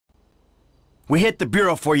We hit the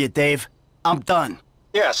bureau for you, Dave. I'm done.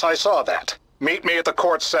 Yes, I saw that. Meet me at the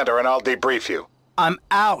court center and I'll debrief you. I'm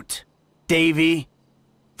out, Davey.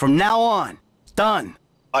 From now on, done.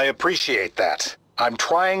 I appreciate that. I'm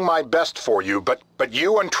trying my best for you, but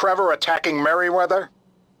you and Trevor attacking Merriweather?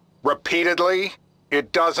 Repeatedly?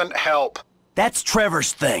 It doesn't help. That's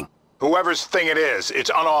Trevor's thing. Whoever's thing it is, it's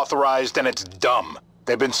unauthorized and it's dumb.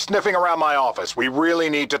 They've been sniffing around my office. We really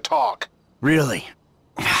need to talk. Really?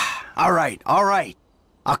 All right.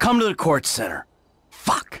 I'll come to the court center.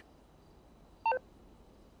 Fuck.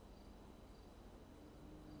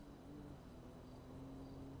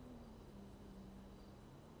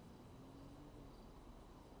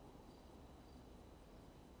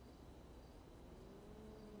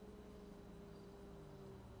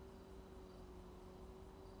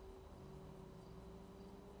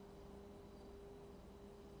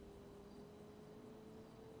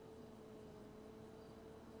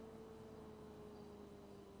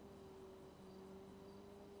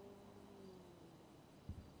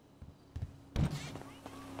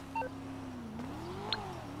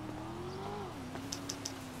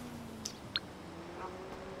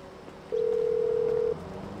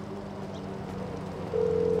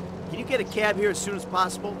 Get a cab here as soon as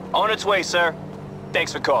possible? On its way, sir.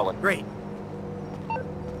 Thanks for calling. Great.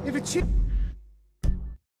 If it's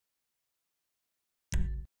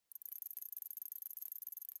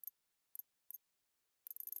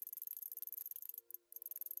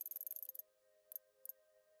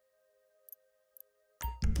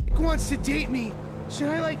wants to date me, should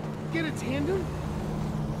I, like, get a tandem?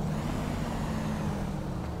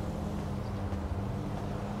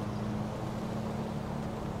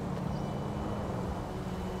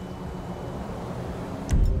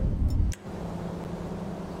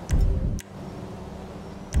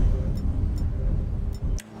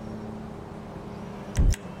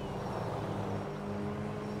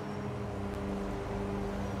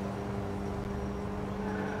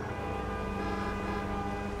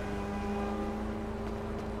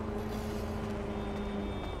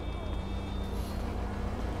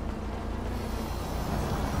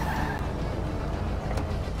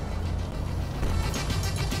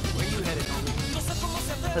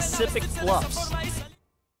 Pacific Bluffs.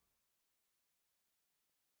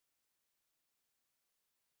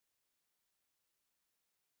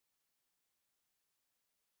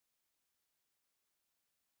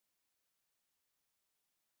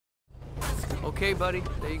 Okay, buddy.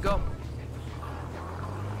 There you go.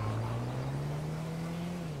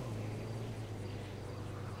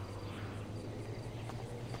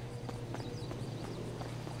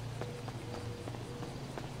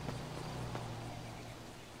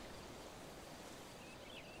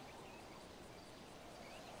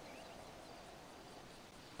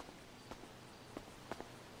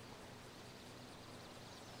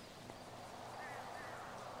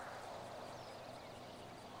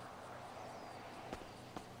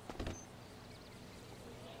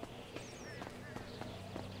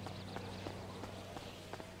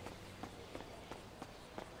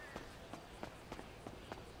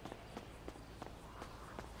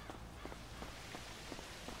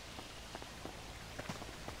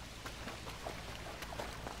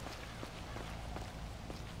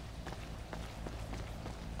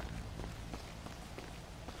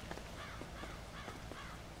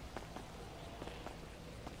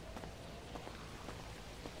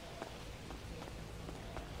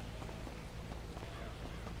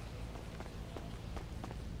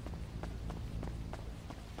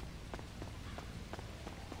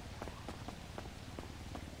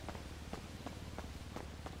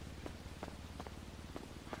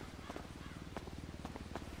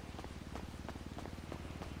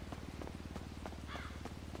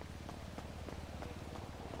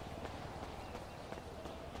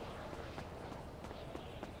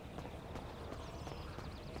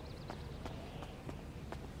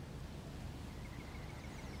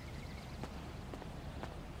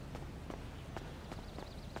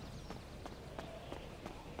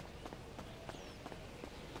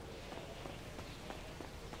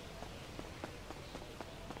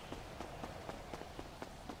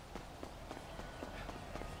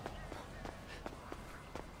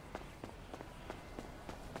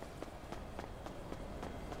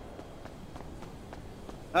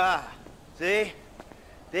 Ah, see?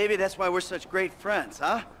 Davey, that's why we're such great friends,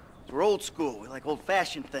 huh? We're old school. We like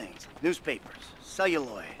old-fashioned things. Newspapers,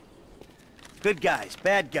 celluloid. Good guys,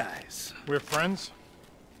 bad guys. We're friends?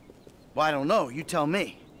 Well, I don't know. You tell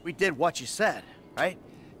me. We did what you said, right?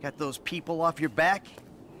 Got those people off your back?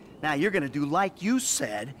 Now you're gonna do like you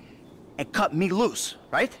said and cut me loose,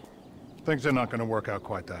 right? Things are not gonna work out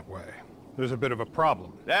quite that way. there's a bit of a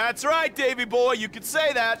problem. That's right, Davy boy, you could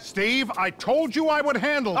say that. Steve, I told you I would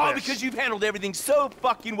handle this. Oh, because you've handled everything so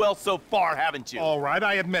fucking well so far, haven't you? All right,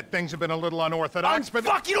 I admit things have been a little unorthodox, but...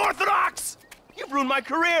 Fucking orthodox! You've ruined my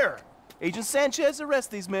career! Agent Sanchez,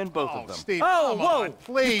 arrest these men, both of them. Steve, Oh, come whoa! on,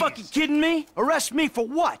 please. You fucking kidding me? Arrest me for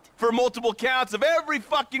what? For multiple counts of every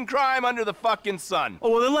fucking crime under the fucking sun.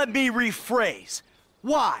 Oh, well, then let me rephrase.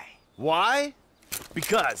 Why? Why?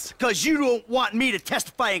 Because. Because you don't want me to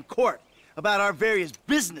testify in court about our various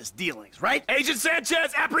business dealings, right? Agent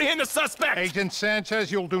Sanchez, apprehend the suspect! Agent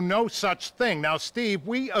Sanchez, you'll do no such thing. Now, Steve,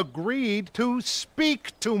 we agreed to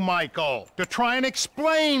speak to Michael, to try and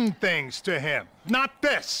explain things to him. Not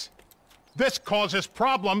this. This causes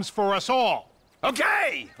problems for us all.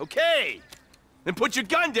 Okay, okay. Then put your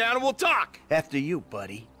gun down and we'll talk. After you,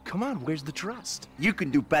 buddy. Come on, where's the trust? You can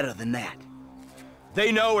do better than that.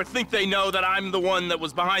 They know or think they know that I'm the one that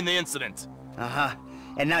was behind the incident. Uh-huh.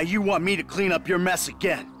 And now you want me to clean up your mess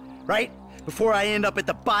again, right? Before I end up at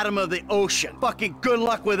the bottom of the ocean. Fucking good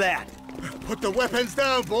luck with that. Put the weapons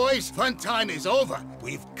down, boys. Fun time is over.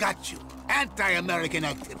 We've got you. Anti-American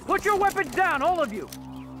activity. Put your weapons down, all of you!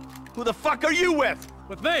 Who the fuck are you with?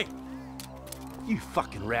 With me! You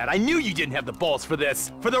fucking rat. I knew you didn't have the balls for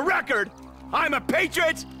this. For the record, I'm a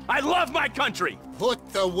patriot. I love my country.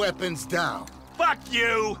 Put the weapons down. Fuck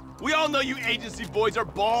you! We all know you agency boys are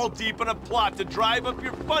ball deep in a plot to drive up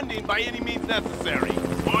your funding by any means necessary.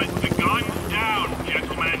 Put the gun down,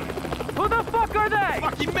 gentlemen. Who the fuck are they?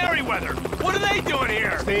 Fucking Merryweather! What are they doing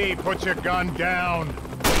here? Steve, put your gun down.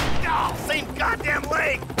 Oh, same goddamn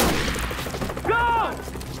leg! Go!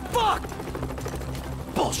 Fuck!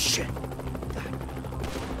 Bullshit.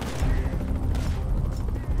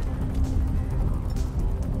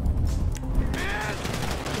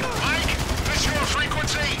 Mike, this your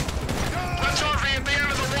frequency? Let's RV at the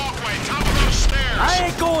end of the walkway, top of those stairs. I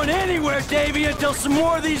ain't going anywhere, Davy, until some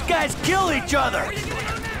more of these guys kill each other.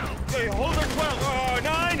 Hey, hold her 12.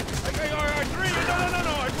 9? 3. No.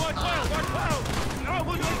 I want 12. No,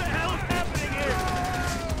 what the hell is happening here?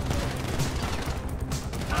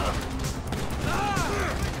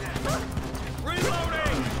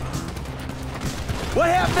 Reloading! What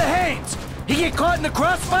happened to Haynes? He get caught in the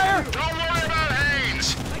crossfire? Don't worry about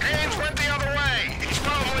Haynes. Haynes went the other way. He's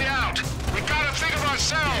probably out. We gotta think of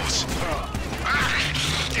ourselves.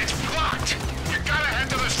 It's blocked. You gotta head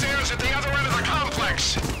to the stairs at the other end of the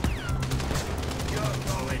complex.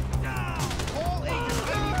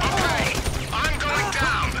 Okay, I'm going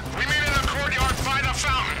down. We meet in the courtyard by the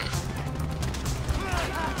fountain.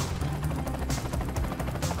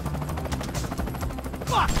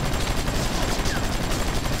 Fuck!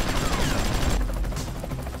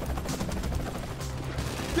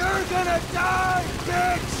 You're gonna die,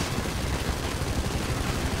 bitch!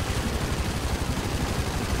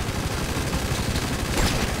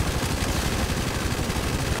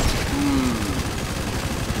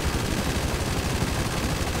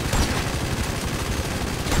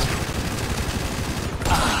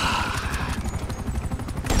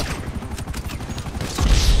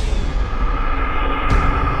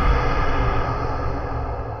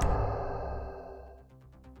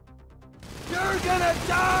 You're gonna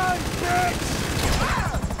die, bitch!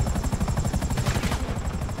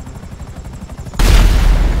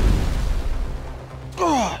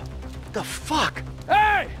 Oh, the fuck?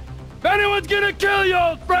 Hey! If anyone's gonna kill you,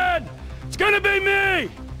 old friend, it's gonna be me!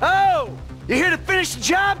 Oh, you here to finish the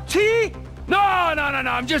job, T? No,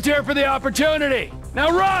 I'm just here for the opportunity. Now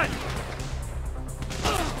run!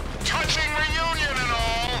 Touching reunion and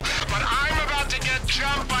all, but I'm about to get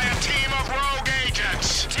jumped by a team of rogue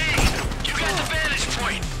agents. T, you got the vantage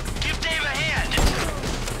point. Give Dave a hand.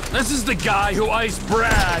 This is the guy who iced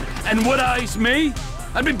Brad, and would ice me?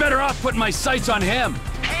 I'd be better off putting my sights on him.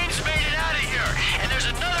 Haynes made it out of here, and there's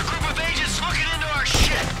another group of agents looking into our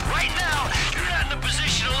shit. Right now, you're not in a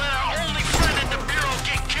position to let our only friend in the Bureau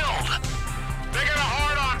get killed. They got a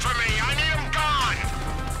hard-on for me. I need them gone.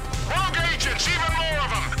 Rogue agents, even more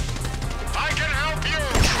of them. I can help you,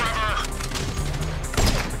 Trevor.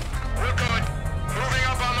 We're good. Moving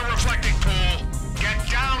up on the reflecting pool. Get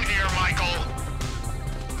down here, Michael.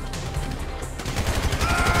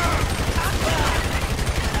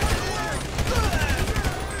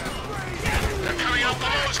 They're coming out the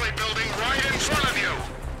Mosley building right in front of you.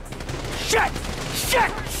 Shit!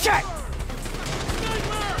 Shit!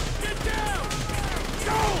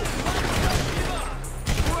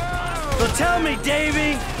 So tell me,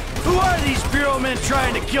 Davy, who are these Bureau men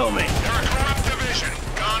trying to kill me? They're a corrupt division,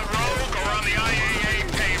 gone rogue or on the IAA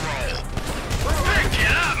payroll.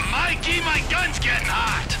 Get up, Mikey. My gun's getting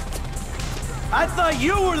hot. I thought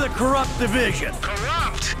you were the corrupt division.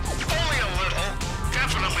 Corrupt? Only a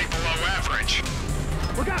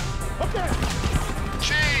Look out! Up there!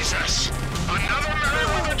 Jesus! Another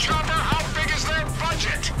Merryweather chopper? How big is their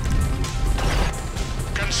budget?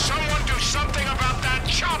 Can someone do something about that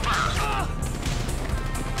chopper?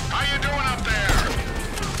 How you doing up there?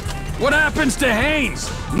 What happens to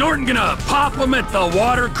Haynes? Norton gonna pop him at the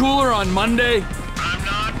water cooler on Monday? I'm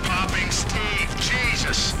not popping Steve.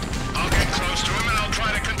 Jesus. I'll get close to him and I'll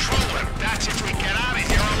try to control him. That's if we get out of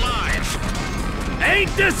here alive.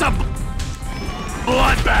 Ain't this a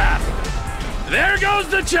bloodbath? There goes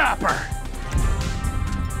the chopper!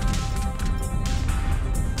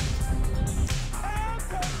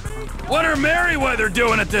 What are Merryweather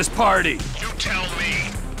doing at this party? You tell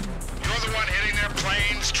me. You're the one hitting their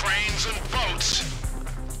planes, trains, and boats.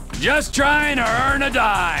 Just trying to earn a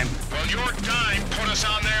dime. Well, your dime put us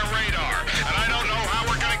on their radar, and I don't know how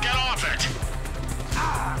we're gonna get off it.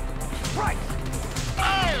 Right!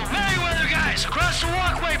 Oh, Merryweather guys, across the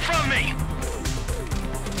walkway from me!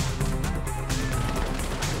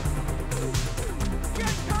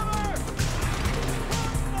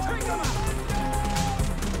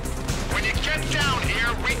 When you get down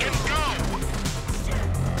here, we can go.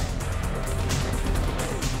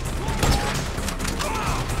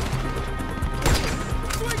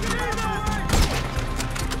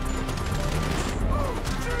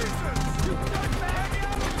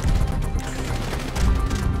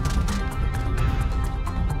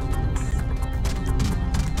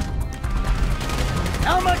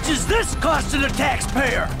 How much is this costing the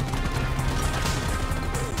taxpayer?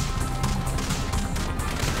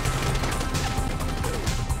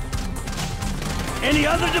 Any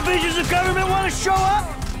other divisions of government want to show up?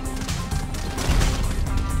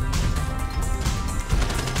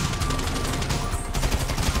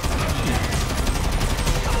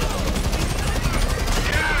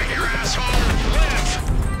 Get out of here, asshole! Live!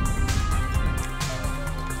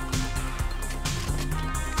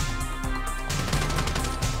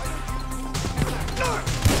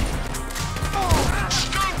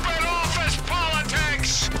 Stupid office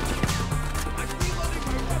politics!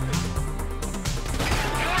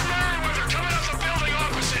 More Merryweather coming up the building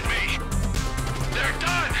opposite me! They're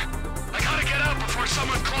done! I gotta get out before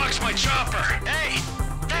someone clocks my chopper. Hey!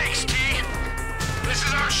 Thanks, T! This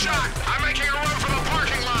is our shot! I'm making a run for the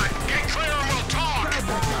parking lot! Get clear and we'll talk!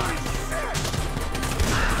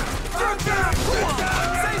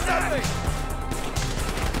 Say something!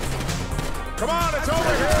 Come on, it's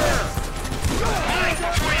over here! Mike,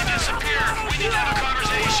 before you disappear, we need to have a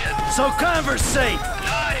conversation. So conversate!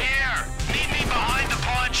 Not here! Meet me behind the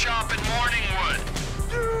pawn shop in Morningwood.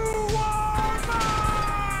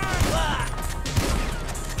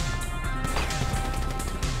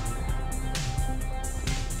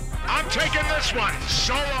 I'm taking this one.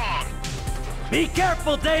 So long. Be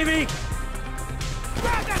careful, Davy!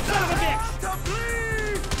 Grab that son of a bitch!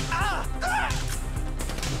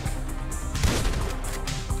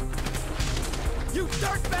 You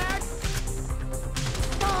dirtbag!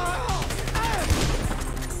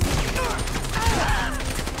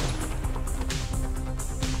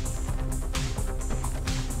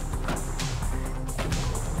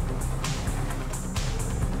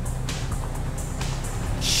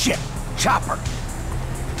 Shit! Chopper!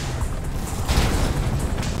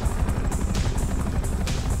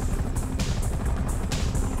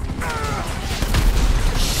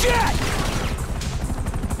 Shit!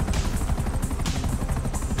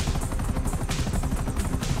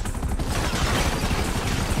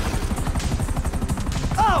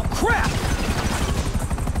 Oh, crap!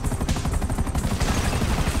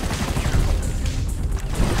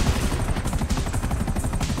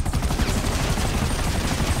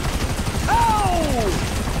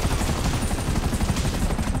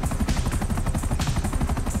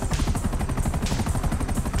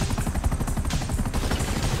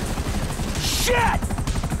 Shit!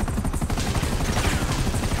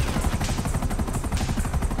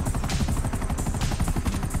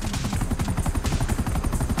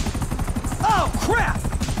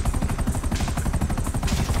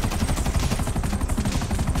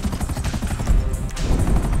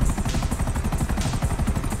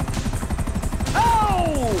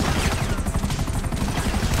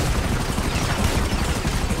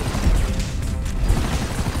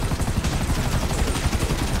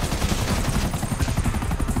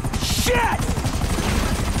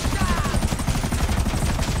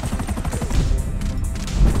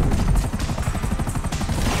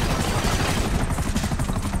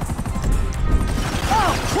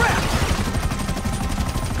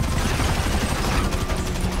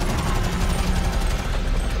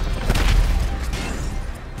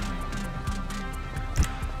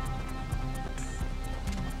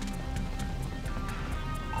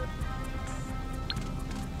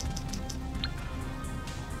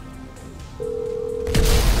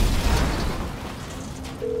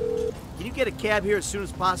 get a cab here as soon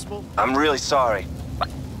as possible? I'm really sorry.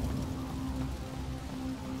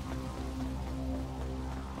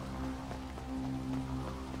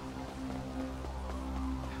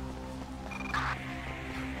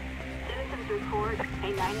 Citizens report a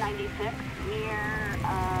 996 near,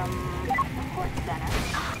 support center.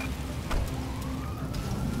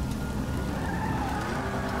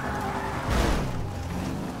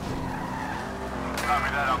 Copy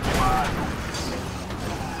that, I'll keep my eyes open.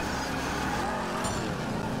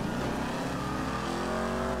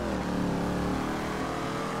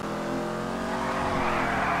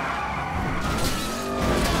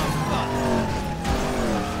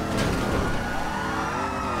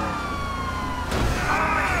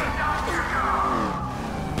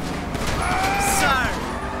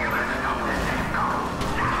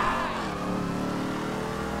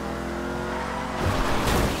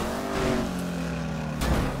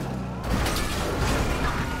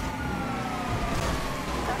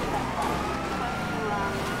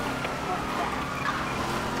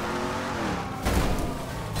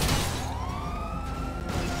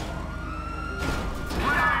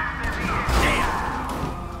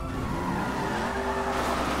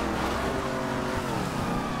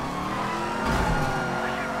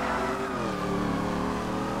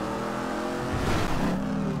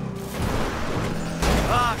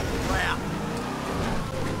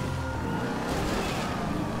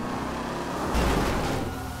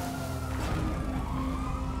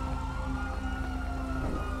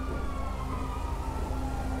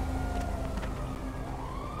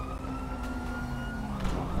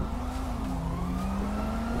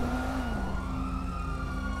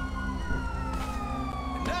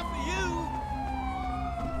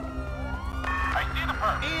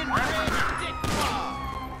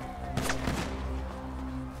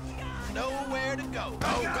 Nowhere to go.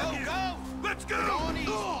 Go, go, go! Let's go! Go on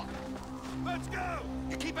east. Let's go!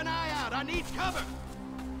 You keep an eye out. I need cover.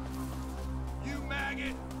 You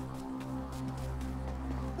maggot!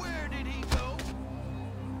 Where did he go?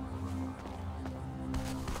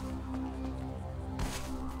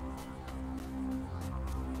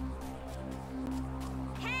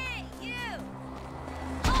 Hey, you!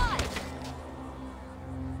 Oi!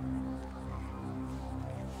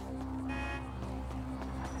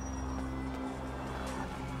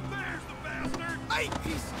 There's the bastard! Hey,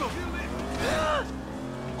 he's go.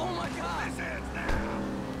 Oh my God! His head's down!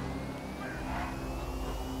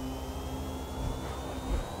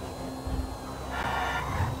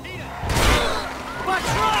 What's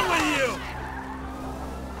wrong with you?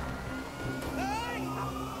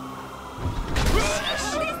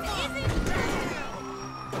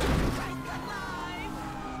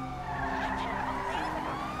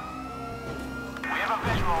 We have a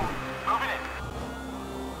visual. Moving in.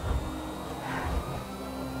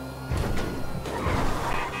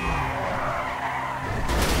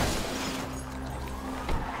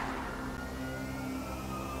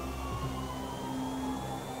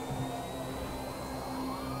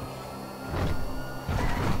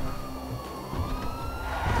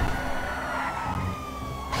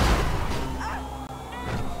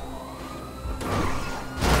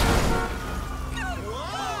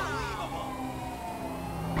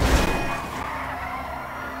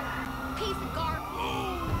 Piece of garbage.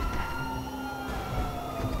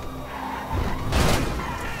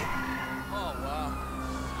 Oh wow.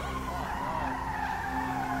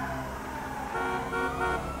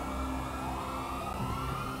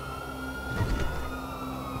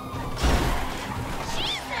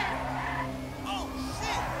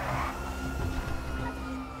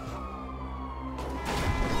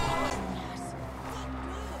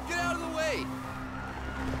 Get out of the way!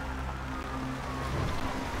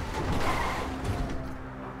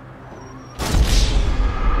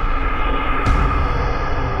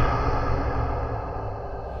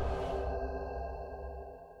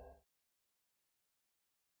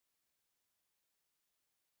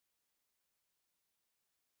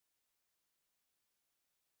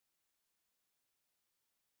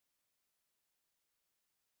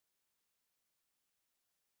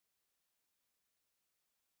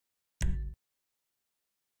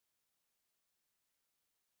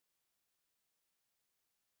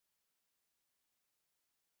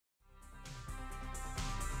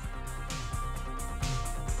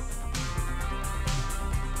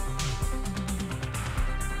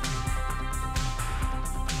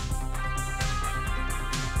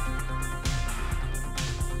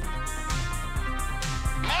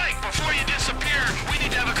 Mike, before you disappear, we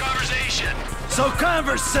need to have a conversation. So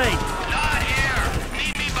conversate! Not here.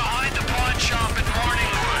 Meet me behind the pawn shop in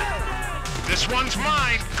Morningwood. This one's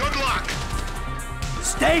mine. Good luck.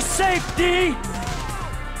 Stay safe, D!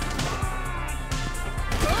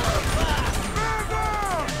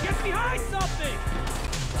 Get behind something!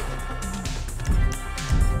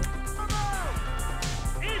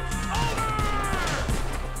 It's over!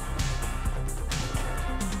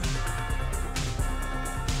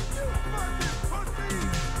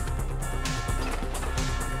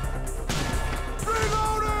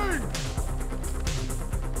 Reloading!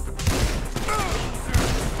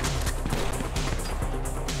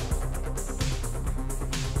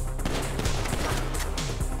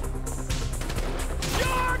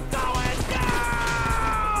 You're going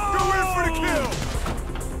down! Go in for the kill!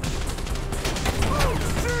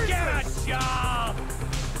 Get a job!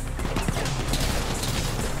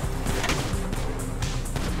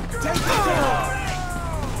 Take it down!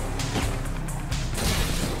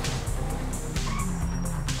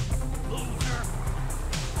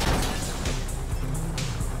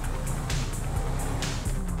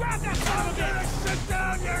 Grab that son of a bitch! Sit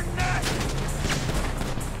down your neck!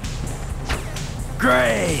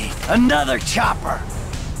 Great! Another chopper!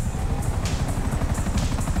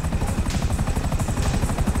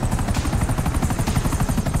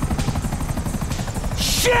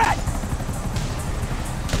 Shit!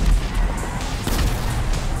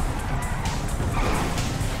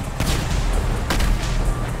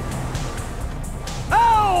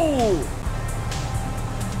 Oh!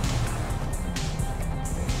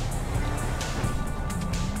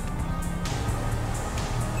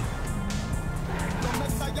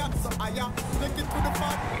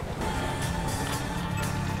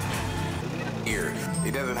 Here,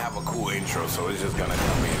 it doesn't have a cool intro, so it's just gonna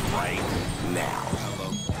come in right now.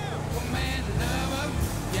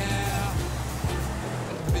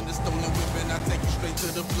 In the stolen whip and I take you straight to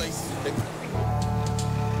the place.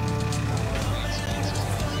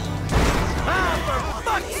 Ah, for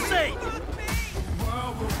fuck's sake!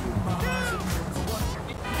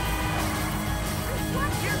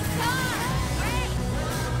 Watch your car!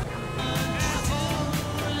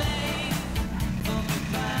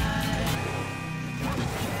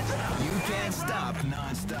 You can't stop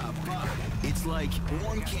non-stop pop. It's like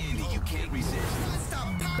warm candy you can't resist.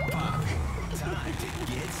 Non-stop pop. Time to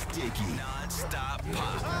get sticky. Non-stop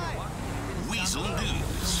pop. Weasel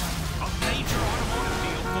News. A major automotive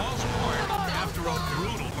deal falls apart after a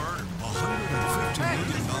brutal murder.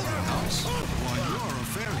 $150 million house. While you're a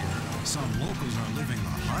failure, some locals are living the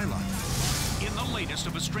high life. In the latest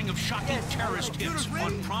of a string of shocking terrorist hits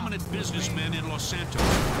on prominent businessmen in Los Santos,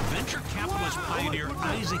 venture capitalist pioneer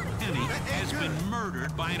Isaac Penny has been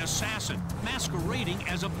murdered by an assassin masquerading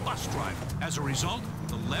as a bus driver. As a result,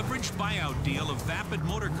 the leveraged buyout deal of Vapid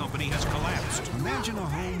Motor Company has collapsed. Imagine a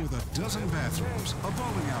home with a dozen bathrooms, a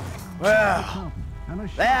bowling alley. Well,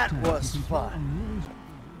 that was fun.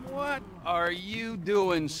 What are you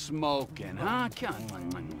doing smoking, huh?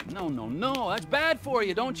 No, that's bad for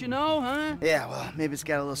you, don't you know, huh? Yeah, well, maybe it's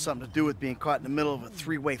got a little something to do with being caught in the middle of a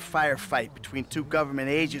three-way firefight between two government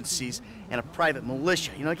agencies and a private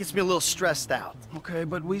militia. You know, it gets me a little stressed out. Okay,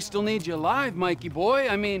 but we still need you alive, Mikey boy.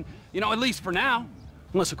 I mean, you know, at least for now.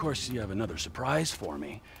 Unless, of course, you have another surprise for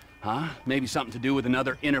me. Huh? Maybe something to do with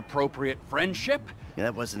another inappropriate friendship? Yeah,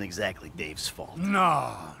 that wasn't exactly Dave's fault.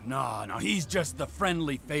 No. He's just the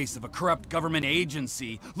friendly face of a corrupt government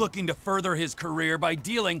agency looking to further his career by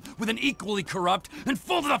dealing with an equally corrupt and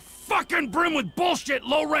full to the fucking brim with bullshit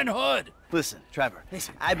low-rent hood. Listen, Trevor,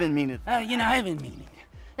 I've been meaning... I've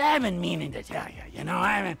been meaning to tell you, you know,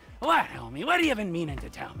 what, homie? What have you been meaning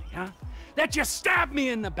to tell me, huh? That you stabbed me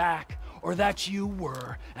in the back, or that you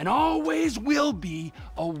were, and always will be,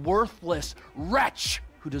 a worthless wretch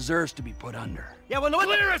who deserves to be put under. Yeah, well, what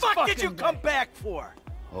the fuck did you come back for?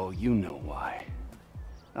 Oh, you know why.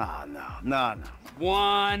 Oh, no.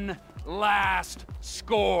 One last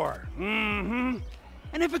score. Mm-hmm.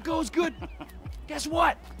 And if it goes good, guess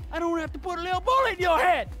what? I don't have to put a little bullet in your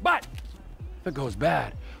head. But if it goes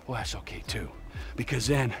bad, well, that's okay, too. Because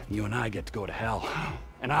then you and I get to go to hell.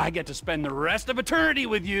 And I get to spend the rest of eternity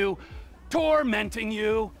with you, tormenting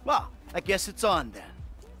you. Well, I guess it's on then.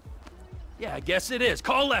 Yeah, I guess it is.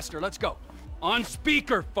 Call Lester. Let's go. On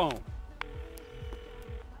speakerphone.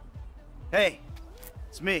 Hey,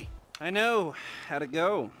 it's me. I know. How'd it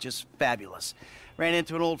go? Just fabulous. Ran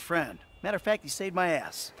into an old friend. Matter of fact, he saved my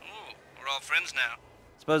ass. Oh, we're all friends now.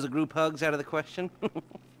 Suppose a group hug's out of the question?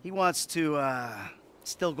 He wants to,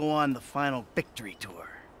 still go on the final victory tour.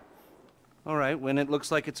 All right, when it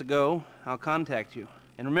looks like it's a go, I'll contact you.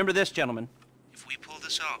 And remember this, gentlemen. If we pull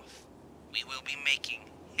this off, we will be making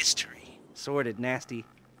history. Sordid, nasty,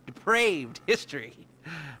 depraved history.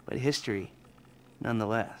 But history,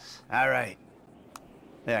 nonetheless. All right.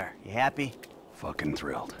 There, you happy? fucking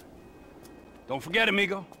thrilled. Don't forget,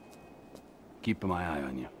 amigo. Keeping my eye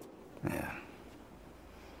on you. Yeah.